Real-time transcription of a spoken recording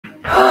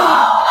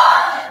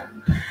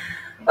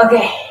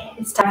Okay,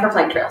 it's time for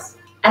plank drills.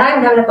 And I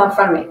don't have it up in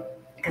front of me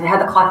because I have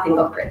the clock thing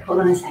open. Hold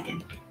on a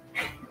second.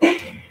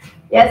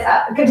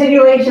 Yes, a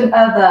continuation of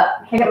the,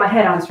 can't get my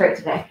head on straight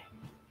today.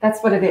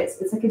 That's what it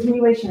is. It's a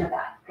continuation of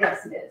that.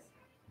 Yes, it is.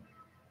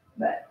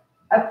 But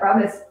I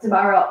promise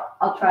tomorrow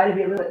I'll try to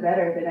be a little bit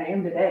better than I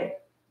am today.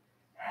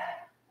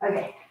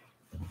 Okay.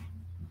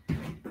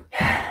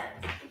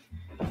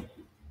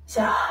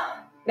 So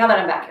now that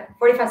I'm back here,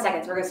 45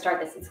 seconds, we're going to start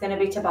this. It's going to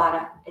be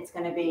Tabata. It's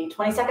going to be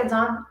 20 seconds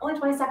on, only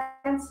 20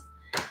 seconds,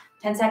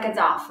 10 seconds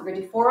off. We're going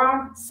to do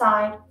forearm,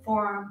 side,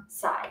 forearm,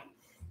 side.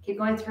 Keep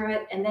going through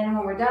it. And then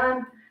when we're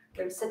done,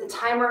 we're going to set the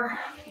timer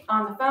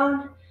on the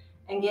phone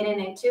and get in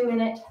a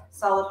 2-minute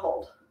solid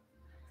hold.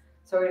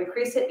 So we're going to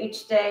increase it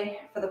each day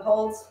for the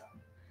holds.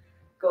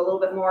 Go a little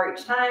bit more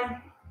each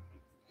time,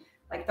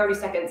 like 30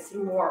 seconds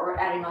more we're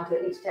adding onto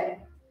it each day.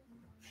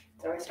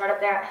 So we're going to start up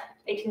there,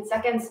 18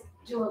 seconds,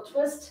 do a little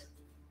twist.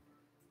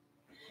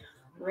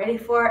 Ready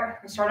for it.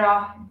 We start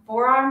off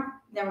forearm,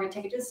 then we're going to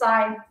take it to the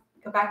side,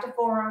 go back to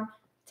forearm,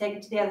 take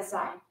it to the other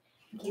side,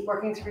 and keep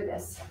working through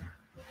this.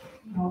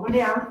 Hold it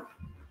down.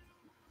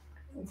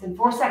 It's in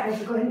 4 seconds,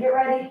 so go ahead and get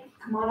ready.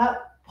 Come on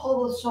up,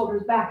 pull those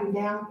shoulders back and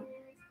down,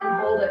 and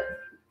hold it.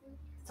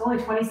 It's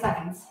only 20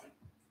 seconds.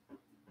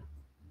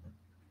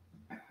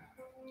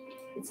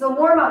 It's the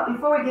warm-up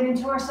before we get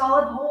into our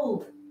solid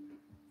hold.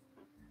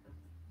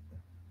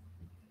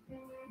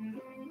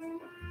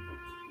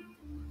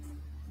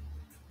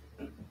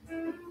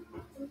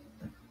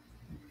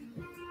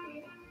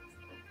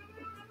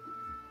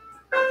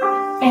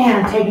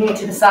 And taking it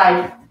to the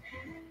side.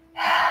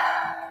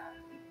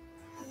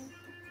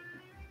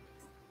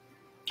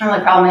 The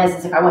only problem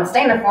is if I want to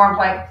stay in the forearm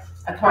plank,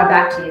 I put my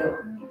back to you.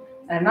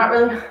 And I'm not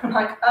really, I'm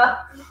like,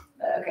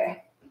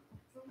 okay.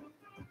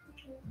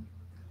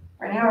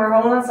 Right now we're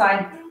rolling on the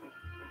side.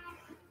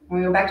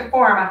 We go back to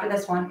forearm after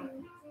this one.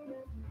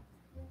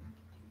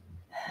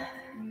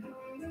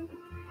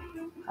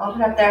 Hold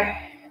it up there.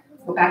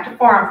 Go back to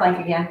forearm plank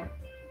again.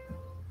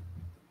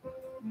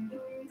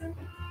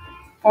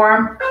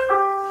 Forearm.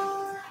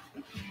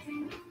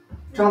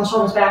 Draw the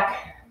shoulders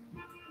back.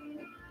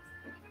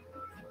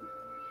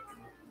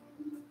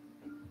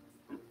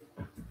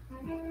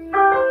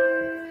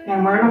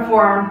 And we're in a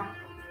forearm.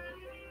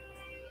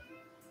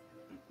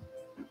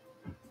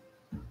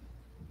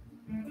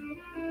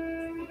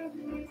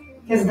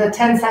 Because the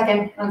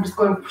 10-second, I'm just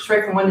going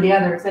straight from one to the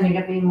other, because then you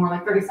get to be more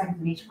like 30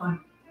 seconds in each one.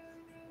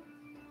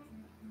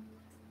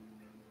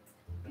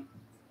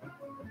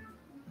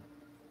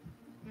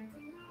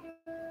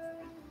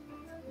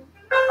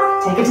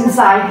 Take it to the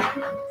side.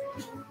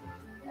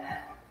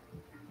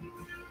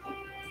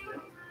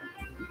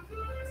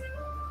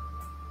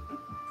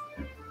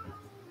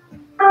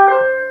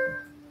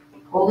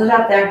 Hold it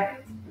up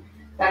there.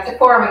 Back to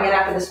forearm again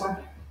after this one.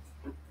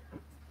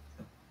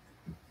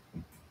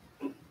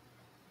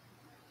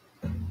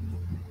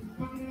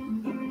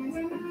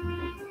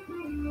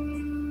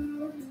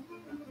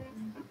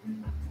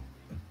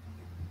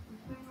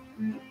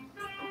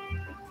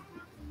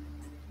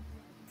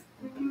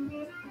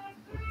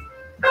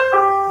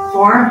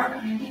 Forearm.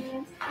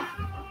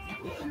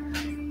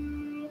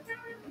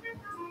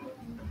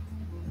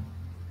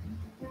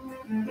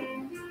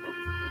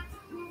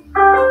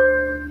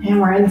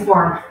 And we're in the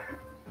forearm.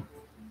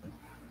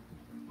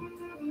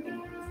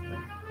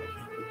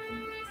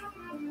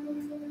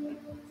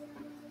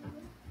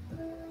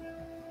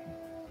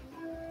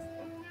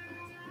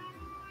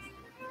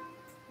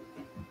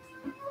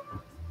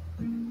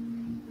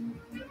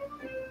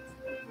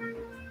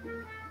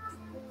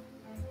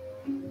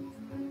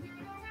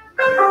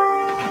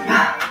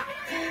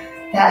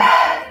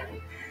 That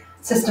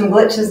system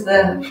glitches,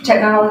 the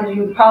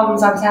technology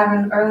problems I was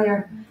having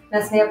earlier,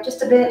 messed me up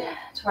just a bit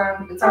to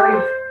where it's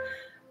already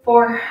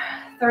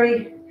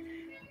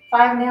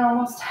 4:35 now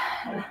almost.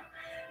 And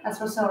that's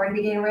what's already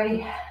be getting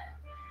ready. I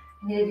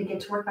needed to get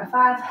to work by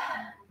 5,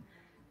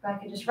 but I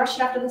could just rush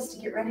it after this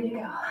to get ready to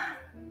go.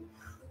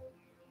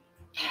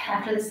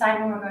 After this side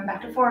one, we're going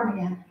back to forearm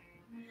again.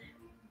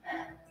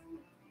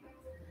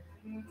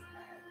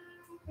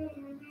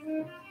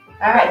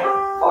 All right,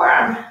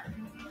 forearm.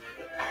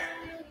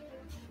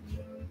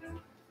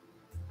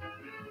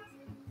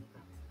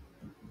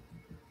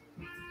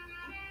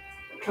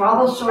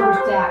 Draw those shoulders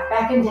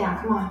back and down.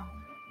 Come on.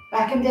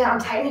 Back and down.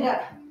 Tighten it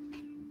up.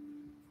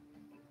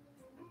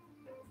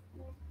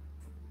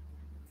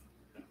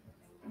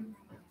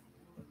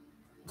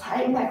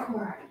 Tighten that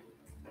core.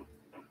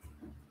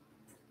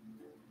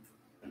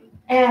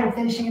 And we're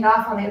finishing it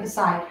off on the other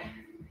side.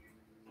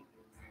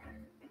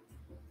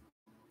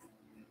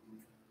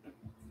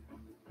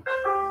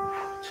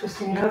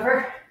 Twisting it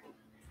over.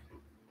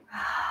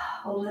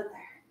 Hold it there.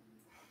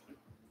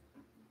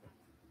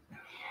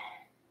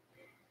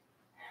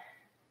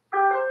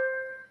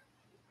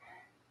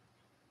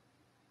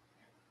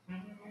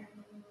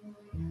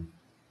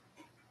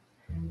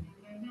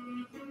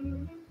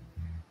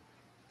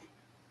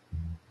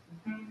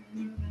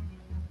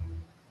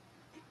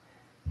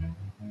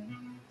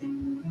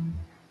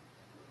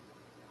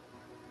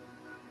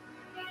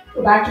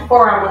 Go back to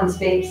forearm on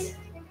space.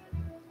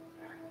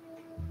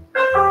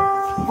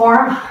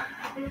 Forearm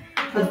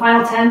for the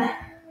final 10.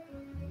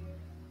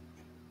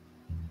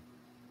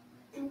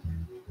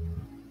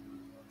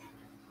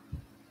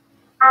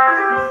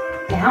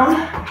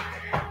 Down.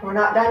 We're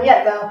not done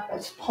yet though.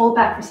 Let's pull it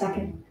back for a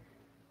second.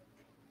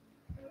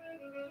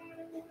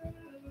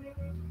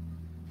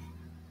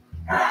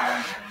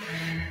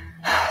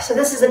 So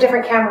this is a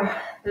different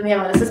camera than the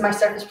other one. This is my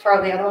Surface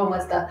Pro. The other one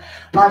was the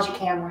Logic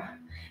camera.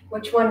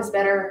 Which one is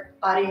better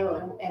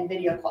audio and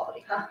video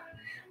quality, huh?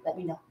 Let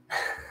me know.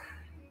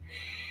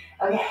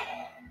 Okay.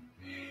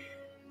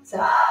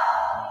 So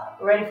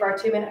we're ready for our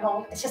 2-minute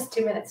hold. It's just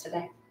 2 minutes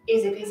today.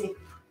 Easy peasy.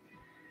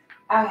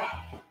 Okay.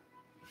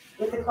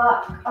 Get the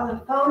clock on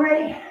the phone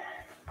ready.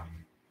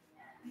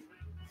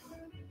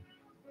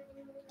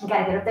 You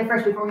gotta get up there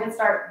first before we get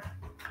started.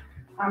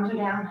 Arms are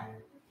down.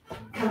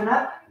 Coming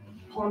up.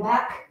 Pulling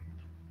back.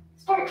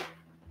 Start.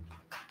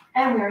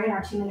 And we're in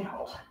our 2-minute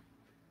hold.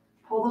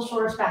 Pull those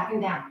shoulders back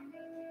and down.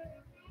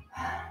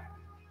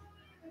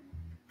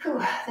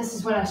 Whew, this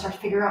is when I start to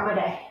figure out my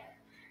day.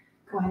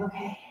 Going,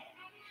 okay.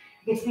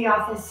 Get to the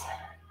office.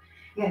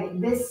 You gotta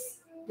get this,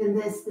 then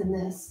this, then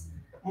this.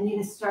 I need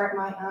to start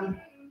my,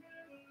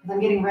 as I'm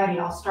getting ready,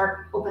 I'll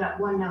open up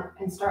OneNote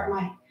and start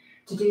my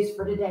to-dos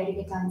for today to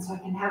get done so I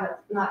can have it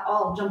not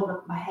all jumbled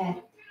up in my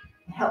head.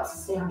 It helps to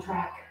stay on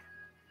track.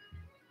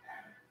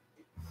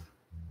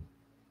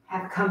 I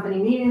have a company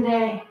meeting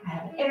today. I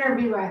have an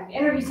interview where I have to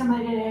interview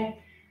somebody today.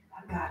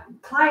 I've got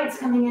clients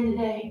coming in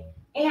today.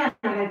 And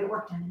I gotta get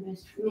work done in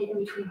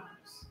between all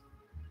those.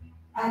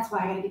 That's why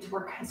I gotta get to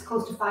work as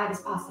close to 5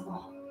 as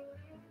possible.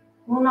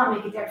 We'll not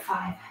make it there at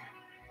 5.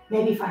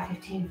 Maybe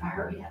 5:15 if I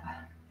hurry up.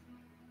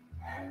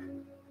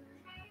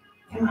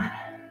 Come on.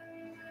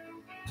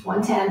 It's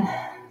 1:10.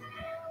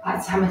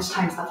 That's how much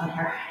time's left on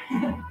her.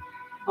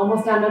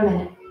 Almost down to a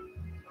minute.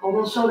 Pull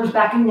those shoulders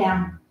back and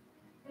down.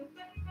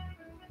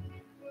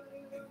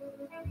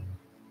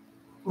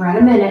 We're at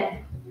a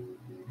minute.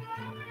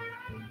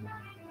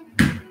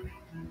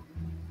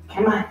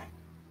 Come on.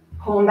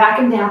 Pull them back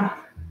and down.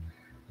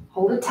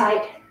 Hold it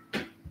tight.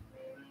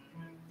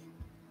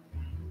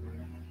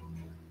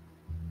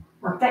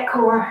 Work that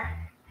core.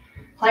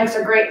 Planks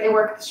are great. They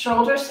work the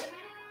shoulders,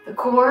 the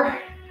core,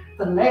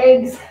 the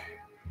legs,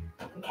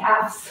 the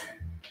calves.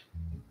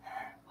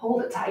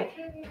 Hold it tight.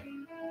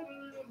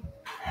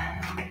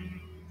 A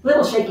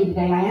little shaky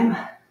today, I am.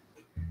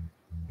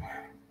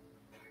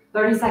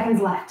 30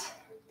 seconds left.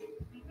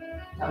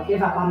 Don't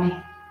give up on me.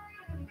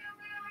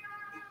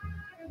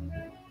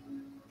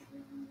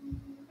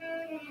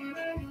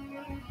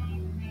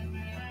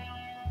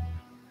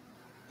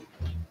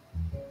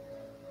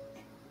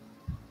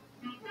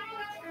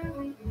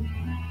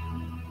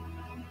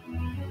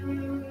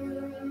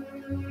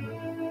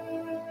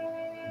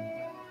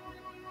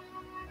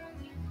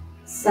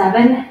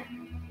 Seven,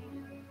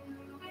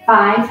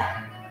 5,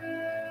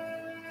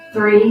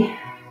 3,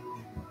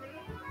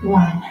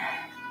 1.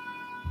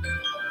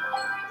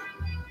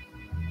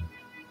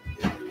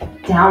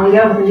 Down we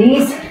go with the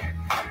knees.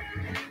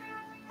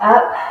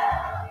 Up,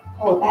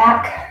 pull it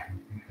back.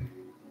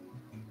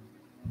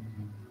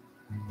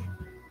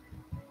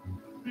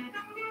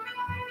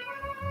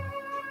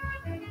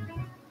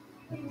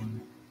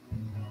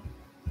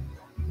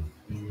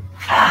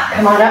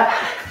 Come on up.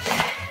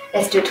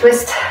 Let's do a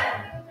twist.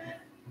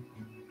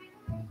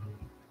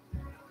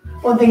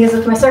 One thing is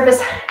with my Surface,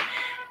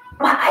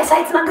 my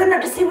eyesight's not good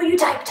enough to see what you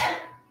typed.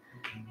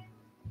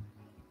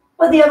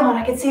 But the other one,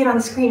 I can see it on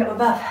the screen up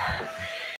above.